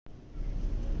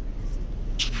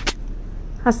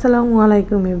আসসালামু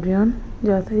আলাইকুম এভরিওয়ান,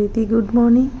 যথারীতি গুড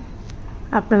মর্নিং।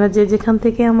 আপনারা যে যেখান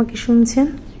থেকে আমাকে শুনছেন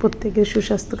প্রত্যেকের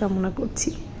সুস্বাস্থ্য কামনা করছি।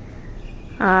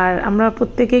 আর আমরা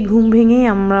প্রত্যেকেই ঘুম ভেঙেই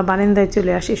আমরা বারান্দায়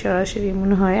চলে আসি সরাসরি,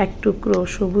 মনে হয় এক টুকরো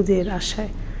সবুজের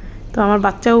আশায়। তো আমার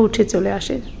বাচ্চাও উঠে চলে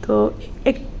আসে, তো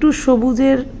একটু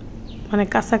সবুজের মানে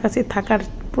কাছাকাছি থাকার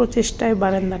প্রচেষ্টায়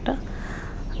বারান্দাটা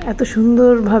এত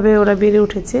সুন্দরভাবে ওরা বেড়ে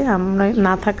উঠেছে। আমরা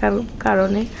না থাকার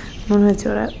কারণে মনে হচ্ছে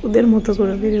ওরা ওদের মতো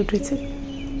করে বেড়ে উঠেছে।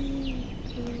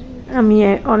 আমি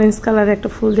অরেঞ্জ কালারের একটা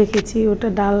ফুল দেখেছি, ওটা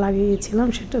ডাল লাগিয়েছিলাম,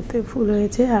 সেটাতে ফুল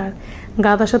হয়েছে। আর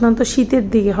গাঁদা সাধারণত শীতের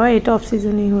দিকে হয়, এটা অফ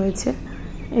সিজনেই হয়েছে,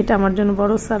 এটা আমার জন্য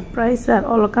বড় সারপ্রাইজ। আর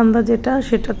অলকান্দা যেটা,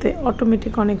 সেটাতে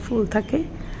অটোমেটিক অনেক ফুল থাকে।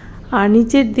 আর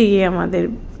নিচের দিকে আমাদের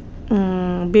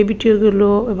বেবি টিউগুলো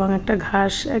এবং একটা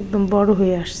ঘাস একদম বড়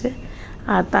হয়ে আসছে।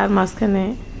 আর তার মাঝখানে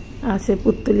আছে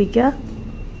পুত্তলিকা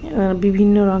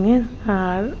বিভিন্ন রঙের,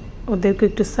 আর ওদেরকে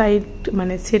একটু সাইড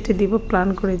মানে সেটে দিব প্ল্যান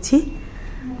করেছি।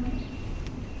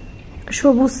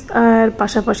 সবুজ আর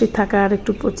পাশাপাশি থাকার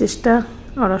একটু প্রচেষ্টা,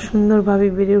 ওরা সুন্দরভাবে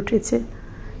বেড়ে উঠেছে।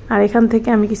 আর এখান থেকে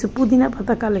আমি কিছু পুদিনা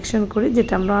পাতা কালেকশন করি,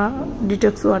 যেটা আমরা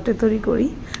ডিটক্স ওয়াটার তৈরি করি।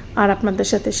 আর আপনাদের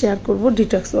সাথে শেয়ার করব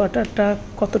ডিটক্স ওয়াটারটা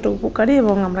কতটা উপকারী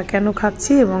এবং আমরা কেন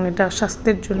খাচ্ছি, এবং এটা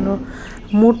স্বাস্থ্যের জন্য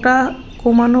মোটা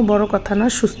কমানো বড় কথা না,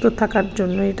 সুস্থ থাকার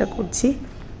জন্য এটা করছি।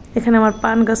 এখানে আমার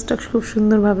পান গাছটা খুব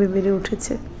সুন্দরভাবে বেড়ে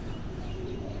উঠেছে।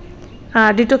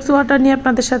 ডিটক্স ওয়াটার নিয়ে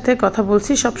আপনাদের সাথে কথা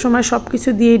বলছি। সবসময় সব কিছু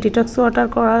দিয়েই ডিটক্স ওয়াটার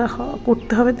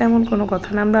করতে হবে তেমন কোনো কথা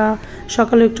না। আমরা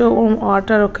সকালে একটু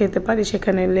ওয়াটারও খেতে পারি,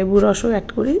 সেখানে লেবু রসও অ্যাড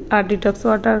করি। আর ডিটক্স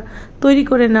ওয়াটার তৈরি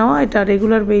করে নেওয়া, এটা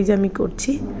রেগুলার বেজ আমি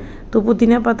করছি। তো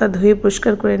পুদিনা পাতা ধুয়ে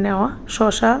পরিষ্কার করে নেওয়া,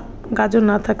 শসা, গাজর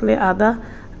না থাকলে আদা,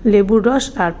 লেবুর রস,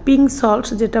 আর পিঙ্ক সল্ট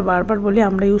যেটা বারবার বলি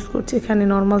আমরা ইউজ করছি, এখানে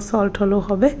নর্মাল সল্ট হলেও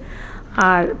হবে,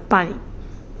 আর পানি।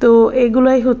 তো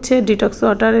এগুলোই হচ্ছে ডিটক্স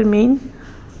ওয়াটারের মেইন।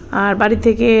 আর বাড়ি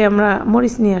থেকে আমরা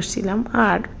মরিচ নিয়ে আসছিলাম,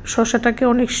 আর শসাটাকে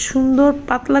অনেক সুন্দর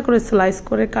পাতলা করে স্লাইস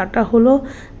করে কাটা হলো,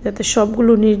 যাতে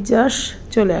সবগুলো নির্যাস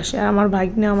চলে আসে। আর আমার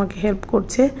ভাগ্নে আমাকে হেল্প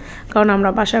করছে, কারণ আমরা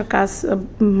বাসার কাজ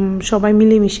সবাই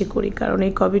মিলেমিশে করি। কারণ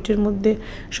এই কোভিডের মধ্যে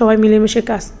সবাই মিলেমিশে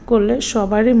কাজ করলে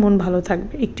সবারই মন ভালো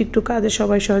থাকবে, একটু একটু কাজে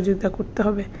সবাই সহযোগিতা করতে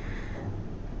হবে।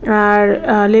 আর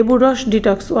লেবুর রস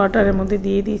ডিটক্স ওয়াটারের মধ্যে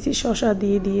দিয়ে দিয়েছি, শসা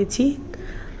দিয়ে দিয়েছি,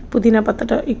 পুদিনা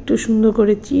পাতাটা একটু সুন্দর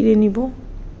করে চিড়ে নিব।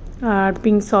 আর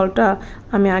পিঙ্ক সল্টটা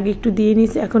আমি আগে একটু দিয়ে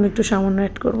নিয়েছি, এখন একটু সামান্য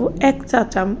অ্যাড করব। 1 চা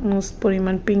চামচ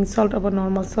পরিমাণ পিঙ্ক সল্ট, আবার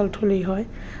নর্মাল সল্ট হলেই হয়,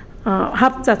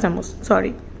 হাফ চা চামচ,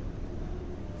 সরি।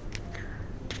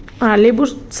 আর লেবুর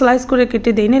স্লাইস করে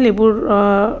কেটে দিই না, লেবুর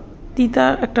তিতা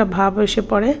একটা ভাব এসে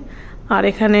পড়ে। আর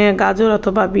এখানে গাজর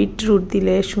অথবা বিটরুট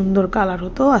দিলে সুন্দর কালার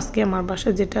হতো। আজকে আমার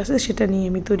বাসায় যেটা আছে সেটা নিয়ে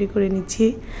আমি তৈরি করে নিচ্ছি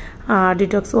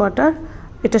ডিটক্স ওয়াটার।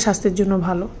 এটা স্বাস্থ্যের জন্য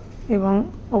ভালো এবং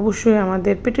অবশ্যই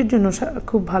আমাদের পেটের জন্য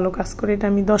খুব ভালো কাজ করে। এটা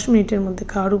আমি 10 মিনিটের মধ্যে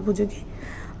খাওয়ার উপযোগী।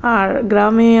 আর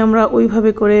গ্রামে আমরা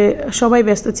ওইভাবে করে সবাই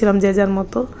ব্যস্ত ছিলাম যে যার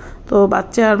মতো। তো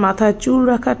বাচ্চার মাথায় চুল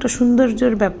রাখা একটা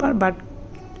সৌন্দর্যের ব্যাপার, বাট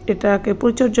এটাকে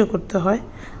পরিচর্যা করতে হয়,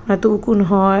 নয়তো উকুন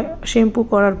হয় শ্যাম্পু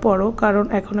করার পরও। কারণ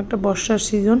এখন একটা বর্ষার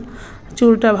সিজন,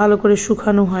 চুলটা ভালো করে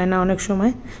শুকানো হয় না অনেক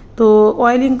সময়। তো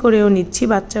অয়েলিং করেও নিচ্ছি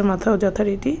বাচ্চার মাথাও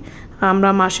যথারীতি। আমরা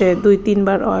মাসে 2-3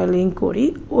 বার অয়েলিং করি,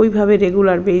 ওইভাবে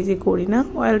রেগুলার বেজে করি না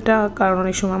অয়েলটা, কারণ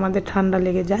অনেক সময় আমাদের ঠান্ডা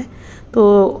লেগে যায়। তো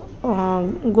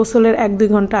গোসলের 1-2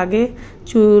 ঘন্টা আগে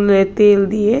চুলে তেল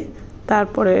দিয়ে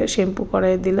তারপরে শ্যাম্পু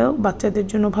করাই দিলেও বাচ্চাদের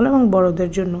জন্য ভালো এবং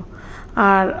বড়দের জন্য।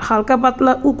 আর হালকা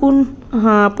পাতলা উকুন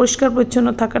পরিষ্কার পরিচ্ছন্ন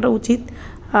থাকাটা উচিত।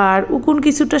 আর উকুন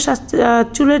কিছুটা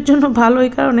চুলের জন্য ভালো,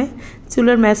 এই কারণে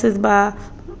চুলের ম্যাসেজ বা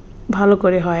ভালো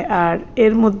করে হয়। আর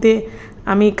এর মধ্যে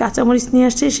আমি কাঁচামরিচ নিয়ে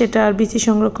আসছি, সেটার বিচি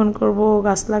সংরক্ষণ করব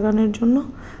গাছ লাগানোর জন্য।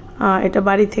 এটা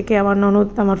বাড়ি থেকে আমার ননদ,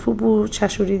 আমার ফুপু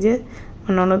শাশুড়ি যে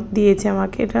ননদ দিয়েছে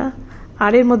আমাকে এটা।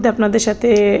 আর এর মধ্যে আপনাদের সাথে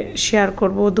শেয়ার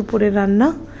করব দুপুরের রান্না।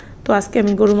 তো আজকে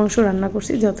আমি গরু মাংস রান্না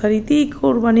করছি, যথারীতি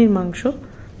কোরবানির মাংস,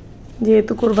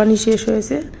 যেহেতু কোরবানি শেষ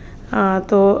হয়েছে।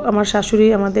 তো আমার শাশুড়ি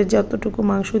আমাদের যতটুকু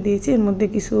মাংস দিয়েছে এর মধ্যে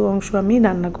কিছু অংশ আমি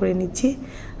রান্না করে নিচ্ছি।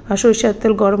 সরিষার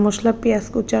তেল, গরম মশলা, পেঁয়াজ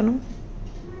কুচানো,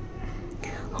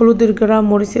 হলুদের গুঁড়া,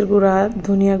 মরিচের গুঁড়া,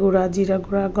 ধনিয়া গুঁড়া, জিরা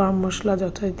গুঁড়া, গরম মশলা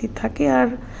যথারীতি থাকে। আর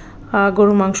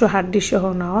গরু মাংস হাড্ডি সহ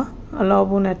নেওয়া,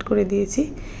 লবণ অ্যাড করে দিয়েছি।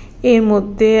 এর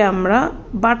মধ্যে আমরা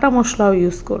বাটা মশলাও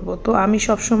ইউজ করব। তো আমি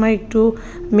সবসময় একটু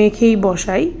মেখেই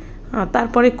বসাই,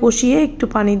 তারপরে কষিয়ে একটু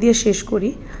পানি দিয়ে শেষ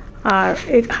করি। আর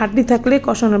এই হাড্ডি থাকলে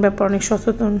কষানোর ব্যাপার অনেক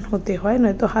সচেতন হতে হয়,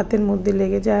 নয়তো হাতের মধ্যে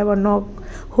লেগে যায়, আবার নখ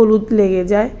হলুদ লেগে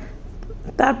যায়।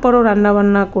 তারপরও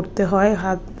রান্নাবান্না করতে হয়,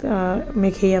 হাত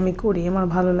মেখেই আমি করি, আমার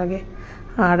ভালো লাগে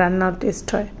আর রান্নার টেস্ট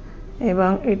হয়।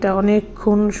 এবং এটা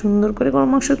অনেকক্ষণ সুন্দর করে, গরু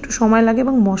মাংস একটু সময় লাগে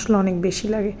এবং মশলা অনেক বেশি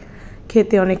লাগে,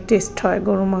 খেতে অনেক টেস্ট হয়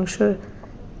গরু মাংসের।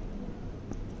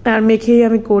 আর মেখেই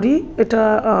আমি করি। এটা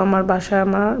আমার বাসায়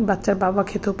আমার বাচ্চার বাবা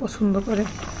খেতেও পছন্দ করে।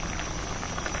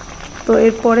 তো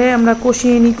এরপরে আমরা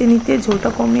কষিয়ে নিতে নিতে ঝোলটা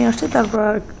কমে আসে। তারপর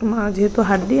যেহেতু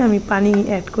হাড্ডি আমি পানি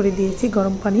অ্যাড করে দিয়েছি,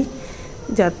 গরম পানি,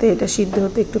 যাতে এটা সিদ্ধ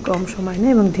হতে একটু কম সময়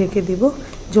নেয়, এবং ঢেকে দিব।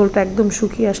 ঝোলটা একদম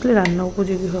শুকিয়ে আসলে রান্না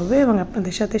উপযোগী হবে, এবং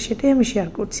আপনাদের সাথে সেটাই আমি শেয়ার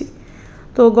করছি।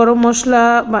 তো গরম মশলা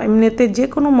বা এমনিতে যে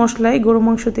কোনো মশলাই গরু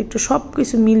মাংসতে একটু সব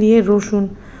কিছু মিলিয়ে রসুন,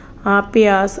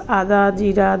 পেঁয়াজ, আদা,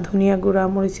 জিরা, ধনিয়া গুঁড়া,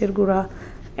 মরিচের গুঁড়া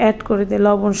অ্যাড করে দিয়ে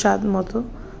লবণ স্বাদ মতো,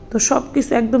 তো সব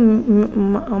কিছু একদম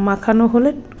মাখানো হলে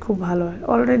খুব ভালো হয়।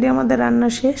 অলরেডি আমাদের রান্না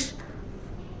শেষ।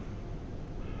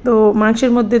 তো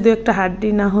মাংসের মধ্যে দু একটা হাড্ডি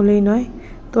না হলেই নয়,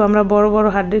 তো আমরা বড় বড়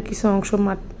হাড্ডির কিছু অংশ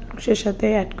মাংসের সাথে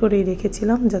অ্যাড করেই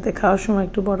রেখেছিলাম, যাতে খাওয়ার সময়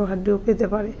একটু বড় হাড্ডিও পেতে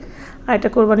পারে। আর এটা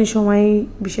কোরবানির সময়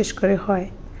বিশেষ করে হয়,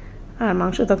 আর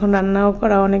মাংস তখন রান্নাও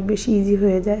করা অনেক বেশি ইজি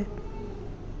হয়ে যায়।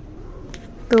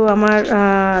 তো আমার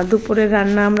দুপুরের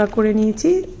রান্না আমরা করে নিয়েছি,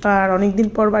 আর অনেক দিন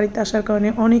পর বাড়িতে আসার কারণে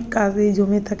অনেক কাজই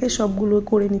জমে থাকে, সবগুলো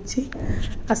করে নিচ্ছি।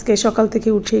 আজকে সকাল থেকে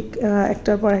উঠে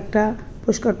একটার পর একটা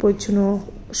পরিষ্কার পরিচ্ছন্ন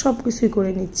সব কিছুই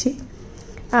করে নিচ্ছি।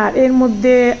 আর এর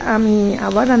মধ্যে আমি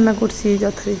আবার রান্না করছি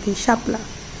যথারীতি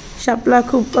শাপলা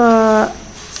খুব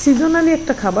সিজনালি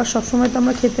একটা খাবার, সবসময় তো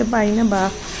আমরা খেতে পাই না, বা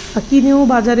কিনেও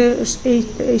বাজারে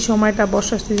এই সময়টা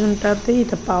বর্ষার সিজনটাতেই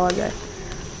এটা পাওয়া যায়।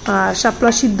 আর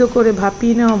শাপলা সিদ্ধ করে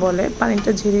ভাপিয়ে নেওয়া বলে,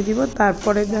 পানিটা ঝেড়ে দিব,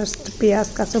 তারপরে জাস্ট পেঁয়াজ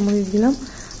কাঁচামরিচ দিলাম,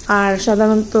 আর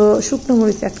সাধারণত শুকনো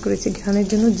মরিচ অ্যাড করেছি ঘ্রাণের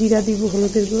জন্য, জিরা দিব,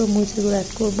 হলুদের গুঁড়ো, মরিচের গুঁড়ো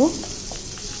অ্যাড করব,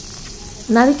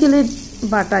 নারিকেলের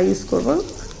বাটা ইউজ করব।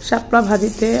 শাপলা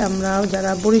ভাজিতে আমরা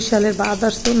যারা বরিশালের বা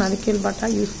আদার্সও নারিকেল বাটা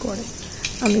ইউজ করে,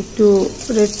 আমি একটু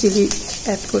রেড চিলি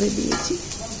অ্যাড করে দিয়েছি।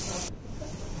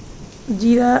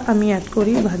 জিরা আমি অ্যাড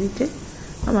করি ভাজিতে,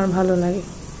 আমার ভালো লাগে।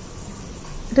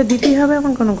 এটা দিতেই হবে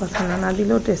এমন কোনো কথা না, না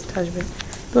দিলেও টেস্ট আসবে।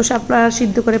 তো শাপলা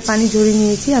সিদ্ধ করে পানি ঝরিয়ে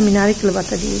নিয়েছি, আমি নারিকেল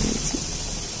বাটা দিয়ে দিয়েছি।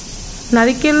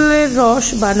 নারিকেলের রস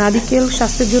বা নারিকেল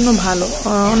স্বাস্থ্যের জন্য ভালো।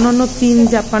 অন্যান্য চীন,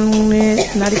 জাপানে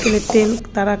নারিকেলের তেল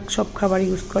তারা সব খাবার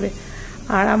ইউজ করে,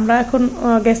 আর আমরা এখন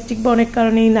গ্যাস্ট্রিক বা অনেক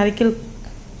কারণেই নারিকেল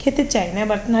খেতে চাই না,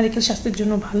 বাট নারিকেল স্বাস্থ্যের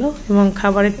জন্য ভালো এবং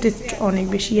খাবারের টেস্ট অনেক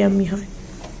বেশি ইয়াম্মি হয়।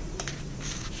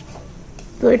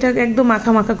 তো এটাকে একদম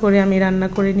মাখা মাখা করে আমি রান্না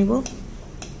করে নিব,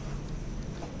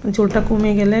 ঝোলটা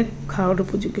কমে গেলে খাওয়ার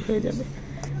উপযোগী হয়ে যাবে।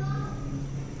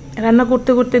 রান্না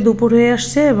করতে করতে দুপুর হয়ে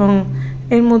আসছে, এবং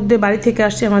এর মধ্যে বাড়ি থেকে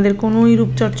আসছে, আমাদের কোনোই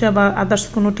রূপচর্চা বা আদার্স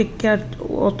কোনো টেক কেয়ার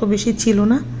অত বেশি ছিল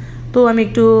না। তো আমি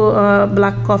একটু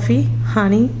ব্ল্যাক কফি,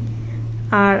 হানি,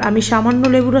 আর আমি সামান্য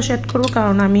লেবু রস অ্যাড করবো,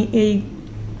 কারণ আমি এই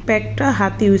প্যাকটা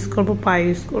হাতে ইউজ করব, পায়ে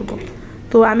ইউজ করব।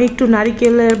 তো আমি একটু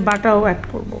নারিকেলের বাটাও অ্যাড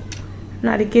করব।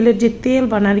 নারিকেলের যে তেল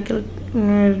বা নারিকেল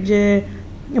যে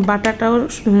বাটাটাও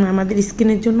আমাদের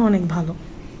স্কিনের জন্য অনেক ভালো,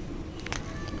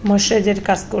 ময়শ্চারাইজার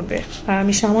কাজ করবে। আর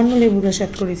আমি সামান্য লেবু রস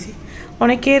অ্যাড করেছি।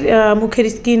 অনেকের মুখের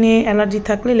স্কিনে অ্যালার্জি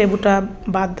থাকলে লেবুটা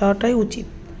বাদ দেওয়াটাই উচিত।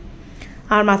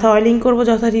 আর মাথা অয়েলিং করব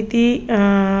যথারীতি,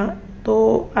 তো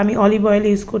আমি অলিভ অয়েল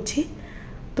ইউজ করছি।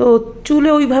 তো চুলে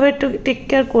ওইভাবে টেক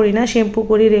কেয়ার করি না, শ্যাম্পু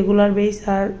করি রেগুলার বেস।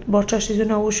 আর বর্ষার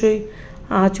সিজনে অবশ্যই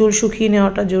চুল শুকিয়ে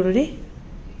নেওয়াটা জরুরি।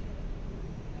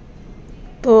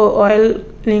 তো অয়েল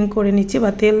লিং করে নিচ্ছি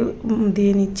বা তেল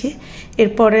দিয়ে নিচ্ছি।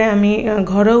 এরপরে আমি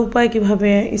ঘরোয়া উপায় কীভাবে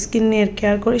স্কিনের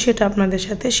কেয়ার করি সেটা আপনাদের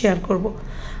সাথে শেয়ার করব।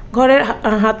 ঘরের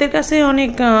হাতের কাছে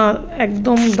অনেক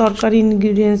একদম দরকারি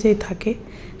ইনগ্রিডিয়েন্টসই থাকে,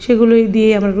 সেগুলোই দিয়ে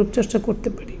আমরা রূপচর্চা করতে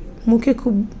পারি। মুখে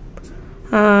খুব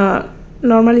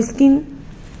নর্মাল স্কিন,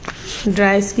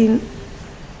 ড্রাই স্কিন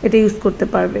এটা ইউজ করতে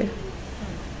পারবে,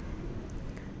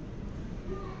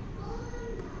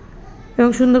 এবং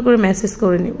সুন্দর করে ম্যাসেজ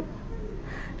করে নেব।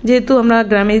 যেহেতু আমরা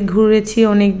গ্রামে ঘুরেছি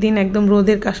অনেক দিন, একদম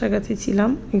রোদের কাছাকাছি ছিলাম,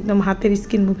 একদম হাতের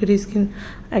স্কিন, মুখের স্কিন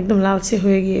একদম লালচে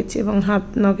হয়ে গিয়েছে, এবং হাত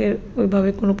নখের ওইভাবে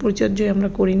কোনো পরিচর্যাই আমরা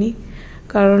করিনি,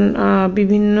 কারণ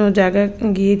বিভিন্ন জায়গায়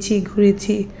গিয়েছি,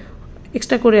 ঘুরেছি,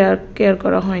 এক্সট্রা করে আর কেয়ার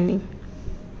করা হয়নি।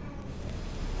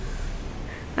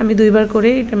 আমি 2 বার করে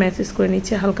এটা ম্যাসেজ করে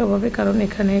নিচ্ছি হালকাভাবে, কারণ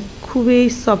এখানে খুবই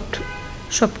সফট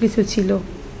সব কিছু ছিল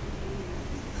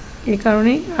এই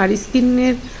কারণেই। আর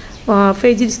স্কিনের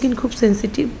ফেজের স্কিন খুব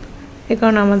সেন্সিটিভ, এ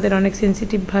কারণে আমাদের অনেক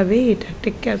সেন্সিটিভভাবেই এটা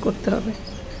টেক কেয়ার করতে হবে।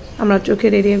 আমরা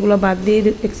চোখের এরিয়াগুলো বাদ দিয়ে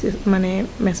মানে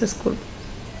ম্যাসেজ করব।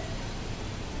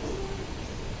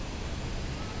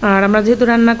 আর আমরা যেহেতু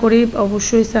রান্না করি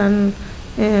অবশ্যই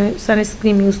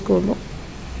সানস্ক্রিন ইউজ করব।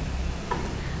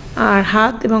 আর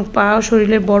হাত এবং পা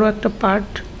শরীরের বড় একটা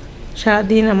পার্ট,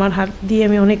 সারাদিন আমার হাত দিয়ে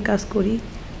আমি অনেক কাজ করি,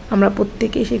 আমরা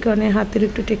প্রত্যেকেই, সেই কারণে হাতের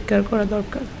একটু টেক কেয়ার করা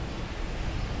দরকার।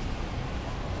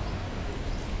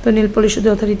 তো নেল পলিশ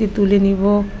যথারীতি তুলে নিব,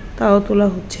 তাও তোলা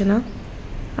হচ্ছে না।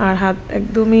 আর হাত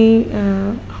একদমই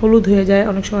হলুদ হয়ে যায়,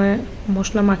 অনেক সময়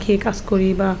মশলা মাখিয়ে কাজ করি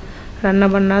বা রান্না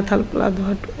বান্না, থালপালা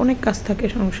ধোয়া, অনেক কাজ থাকে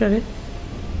সংসারে।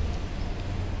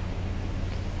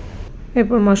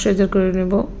 এরপর ময়শ্চারাইজার করে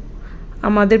নেব।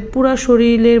 আমাদের পুরা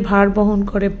শরীরের ভার বহন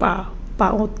করে পা। পা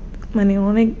মানে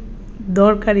অনেক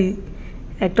দরকারি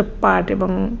একটা পার্ট, এবং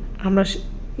আমরা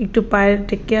একটু পায়ের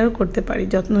টেক কেয়ার করতে পারি,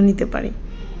 যত্ন নিতে পারি।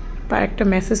 পা একটা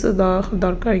ম্যাসেজও দেওয়া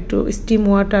দরকার, একটু স্টিম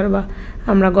ওয়াটার বা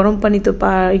আমরা গরম পানিতে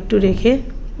পা একটু রেখে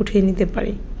উঠিয়ে নিতে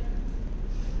পারি।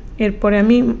 এরপরে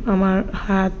আমি আমার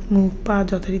হাত, মুখ, পা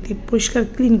যথারীতি পরিষ্কার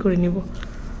ক্লিন করে নেব।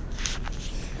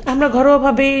 আমরা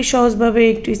ঘরোয়াভাবে সহজভাবে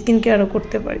একটু স্কিন কেয়ারও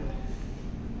করতে পারি।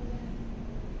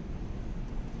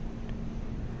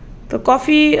 তো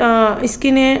কফি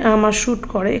স্কিনে আমার শ্যুট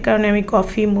করে, কারণে আমি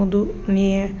কফি, মধু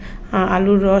নিয়ে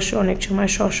আলুর রস, অনেক সময়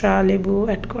শসা, লেবু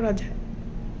অ্যাড করা যায়।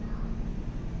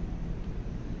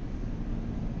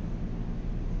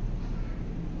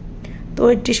 তো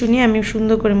ওই টিস্যু নিয়ে আমি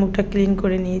সুন্দর করে মুখটা ক্লিন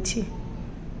করে নিয়েছি।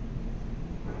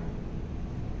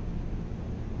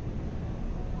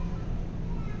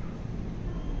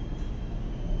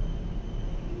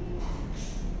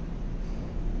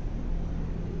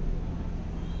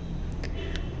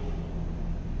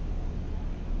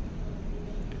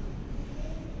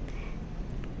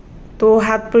 তো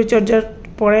হাত পরিচর্যার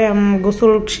পরে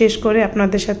গোসল শেষ করে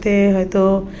আপনাদের সাথে হয়তো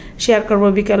শেয়ার করব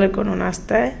বিকালের কোনো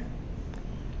নাস্তায়।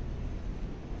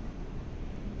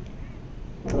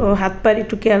 তো হাত পা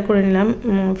একটু কেয়ার করে নিলাম,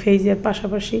 ফেসের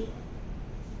পাশাপাশি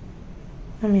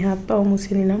আমি হাত পাও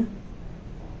মুছে নিলাম,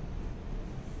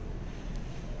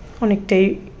 অনেকটাই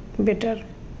বেটার।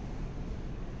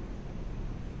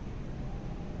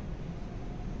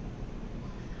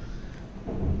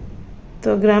 তো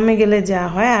গ্রামে গেলে যা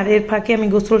হয়। আর এর ফাঁকে আমি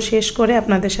গোসল শেষ করে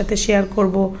আপনাদের সাথে শেয়ার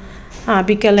করব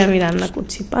বিকালে আমি রান্না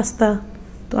করছি পাস্তা।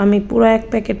 তো আমি পুরো 1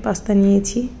 প্যাকেট পাস্তা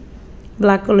নিয়েছি,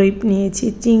 ব্ল্যাক অলিভ নিয়েছি,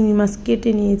 চিংড়ি মাছ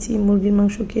কেটে নিয়েছি, মুরগির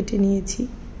মাংস কেটে নিয়েছি,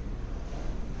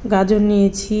 গাজর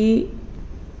নিয়েছি।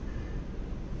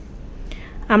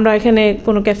 আমরা এখানে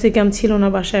কোনো ক্যাপসিকাম ছিল না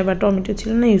বাসায় বা টমেটো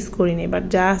ছিল না, ইউজ করিনি, বাট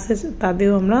যা আছে তা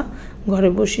দিয়েও আমরা ঘরে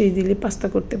বসিয়ে দিলে পাস্তা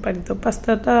করতে পারি। তো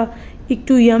পাস্তাটা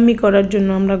একটু ইয়াম্মি করার জন্য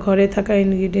আমরা ঘরে থাকা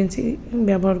ইনগ্রিডিয়েন্টস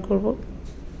ব্যবহার করব।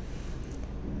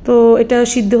 তো এটা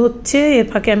সিদ্ধ হচ্ছে, এর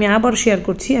ফাঁকে আমি আবার শেয়ার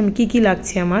করছি আমি কি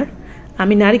লাগছে আমার।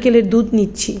 আমি নারকেলের দুধ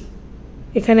নিচ্ছি,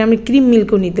 এখানে আমি ক্রিম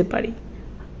মিল্কও নিতে পারি,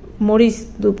 মরিচ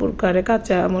 2 প্রকারের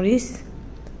কাঁচা মরিচ,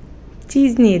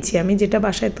 চিজ নিয়েছি আমি যেটা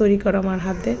বাসায় তৈরি করা আমার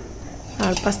হাতে,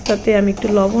 আর পাস্তাতে আমি একটু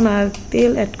লবণ আর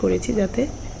তেল অ্যাড করেছি যাতে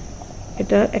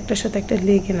এটা একটার সাথে একটা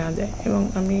লেগে না যায়, এবং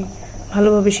আমি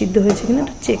ভালোভাবে সিদ্ধ হয়েছে কিনা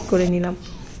এটা চেক করে নিলাম।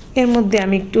 এর মধ্যে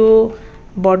আমি একটু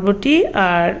বরবটি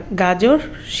আর গাজর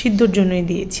সিদ্ধর জন্যই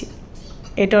দিয়েছি।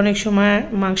 এটা অনেক সময়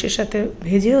মাংসের সাথে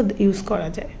ভেজেও ইউজ করা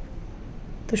যায়।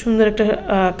 তো সুন্দর একটা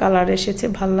কালার এসেছে,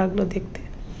 ভালো লাগলো দেখতে।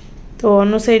 তো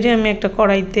অন্য সাইডে আমি একটা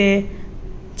কড়াইতে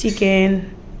চিকেন,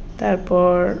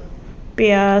 তারপর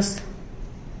পেঁয়াজ,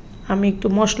 আমি একটু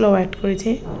মশলাও অ্যাড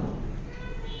করেছি।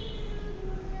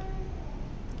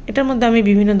 এটার মধ্যে আমি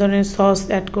বিভিন্ন ধরনের সস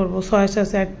অ্যাড করব, সয়া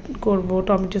সস অ্যাড করব,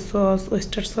 টমেটো সস,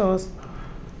 ওয়েস্টার সস।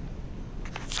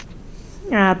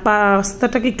 আর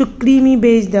পাস্তাটাকে একটু ক্রিমি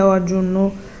বেজ দেওয়ার জন্য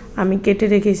আমি কেটে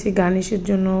রেখেছি গার্নিশের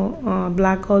জন্য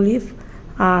ব্ল্যাক অলিভ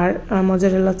আর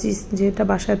মজারেলা চিজ, যেটা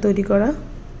বাসায় তৈরি করা।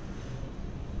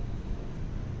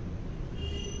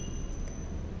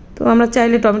 তো আমরা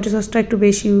চাইলে টমেটো সসটা একটু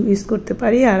বেশি ইউজ করতে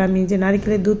পারি। আর আমি যে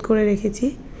নারকেলের দুধ করে রেখেছি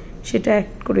সেটা অ্যাড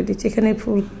করে দিচ্ছি। এখানে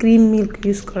ফুল ক্রিম মিল্ক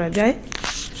ইউজ করা যায়।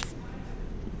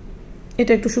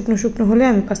 এটা একটু শুকনো শুকনো হলে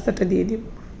আমি পাস্তাটা দিয়ে দিব।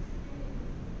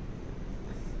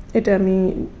 এটা আমি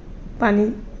পানি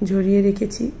ঝরিয়ে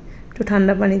রেখেছি, একটু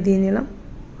ঠান্ডা পানি দিয়ে নিলাম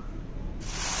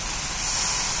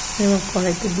এবং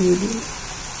কড়াইতে দিয়ে দিই।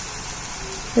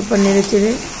 এরপর নেড়ে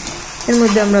চেড়ে এর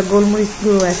মধ্যে আমরা গোলমরিচ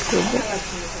গুঁড়ো অ্যাড করব।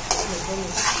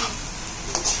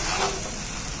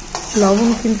 লবণ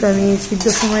কিন্তু আমি সিদ্ধ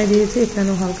সময় দিয়েছি,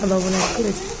 এখানেও হালকা লবণ অ্যাড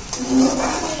করেছি।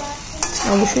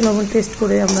 অবশ্যই লবণ টেস্ট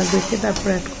করে আমরা দেখে তারপর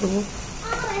অ্যাড করব।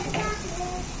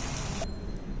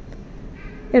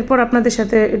 এরপর আপনাদের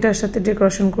সাথে এটার সাথে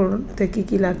ডেকোরেশন করতে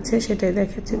কি লাগছে সেটাই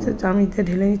দেখাচ্ছি। তো আমি এটা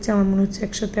ঢেলে নিচ্ছি, আমার মনে হচ্ছে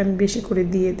একসাথে আমি বেশি করে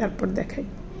দিয়ে তারপর দেখাই।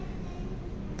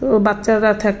 তো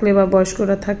বাচ্চারা থাকলে বা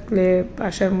বয়স্করা থাকলে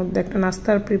বাসার মধ্যে একটা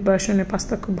নাস্তার প্রিপারেশনে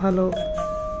পাস্তা খুব ভালো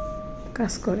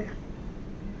কাজ করে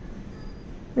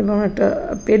এবং একটা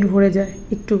পেট ভরে যায়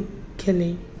একটু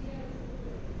খেলেই।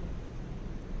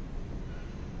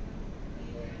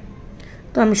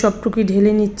 তো আমি সবটুকুই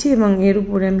ঢেলে নিচ্ছি এবং এর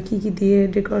উপরে আমি কি দিয়ে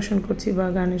ডেকোরেশন করছি বা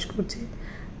গার্নিশ করছি,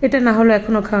 এটা না হলে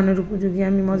এখনও খাওয়ানোর উপযোগী।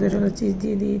 আমি মজারেলা চিজ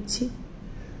দিয়ে দিয়েছি।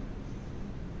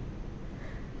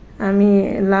 আমি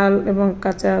লাল এবং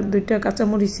কাঁচা 2টা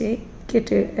কাঁচামরিচে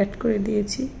কেটে অ্যাড করে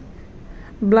দিয়েছি।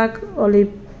 ব্ল্যাক অলিভ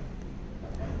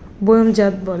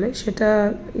বয়মজাত বলে,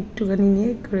 সেটা একটুখানি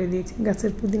নিয়ে করে দিয়েছি,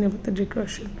 গাছের পুদিনা পাতা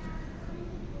ডেকোরেশন।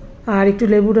 আর একটু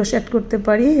লেবু রস অ্যাড করতে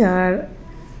পারি। আর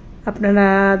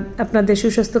আপনাদের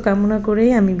সুস্বাস্থ্য কামনা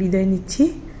করেই আমি বিদায় নিচ্ছি।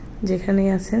 যেখানেই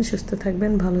আছেন সুস্থ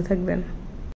থাকবেন, ভালো থাকবেন।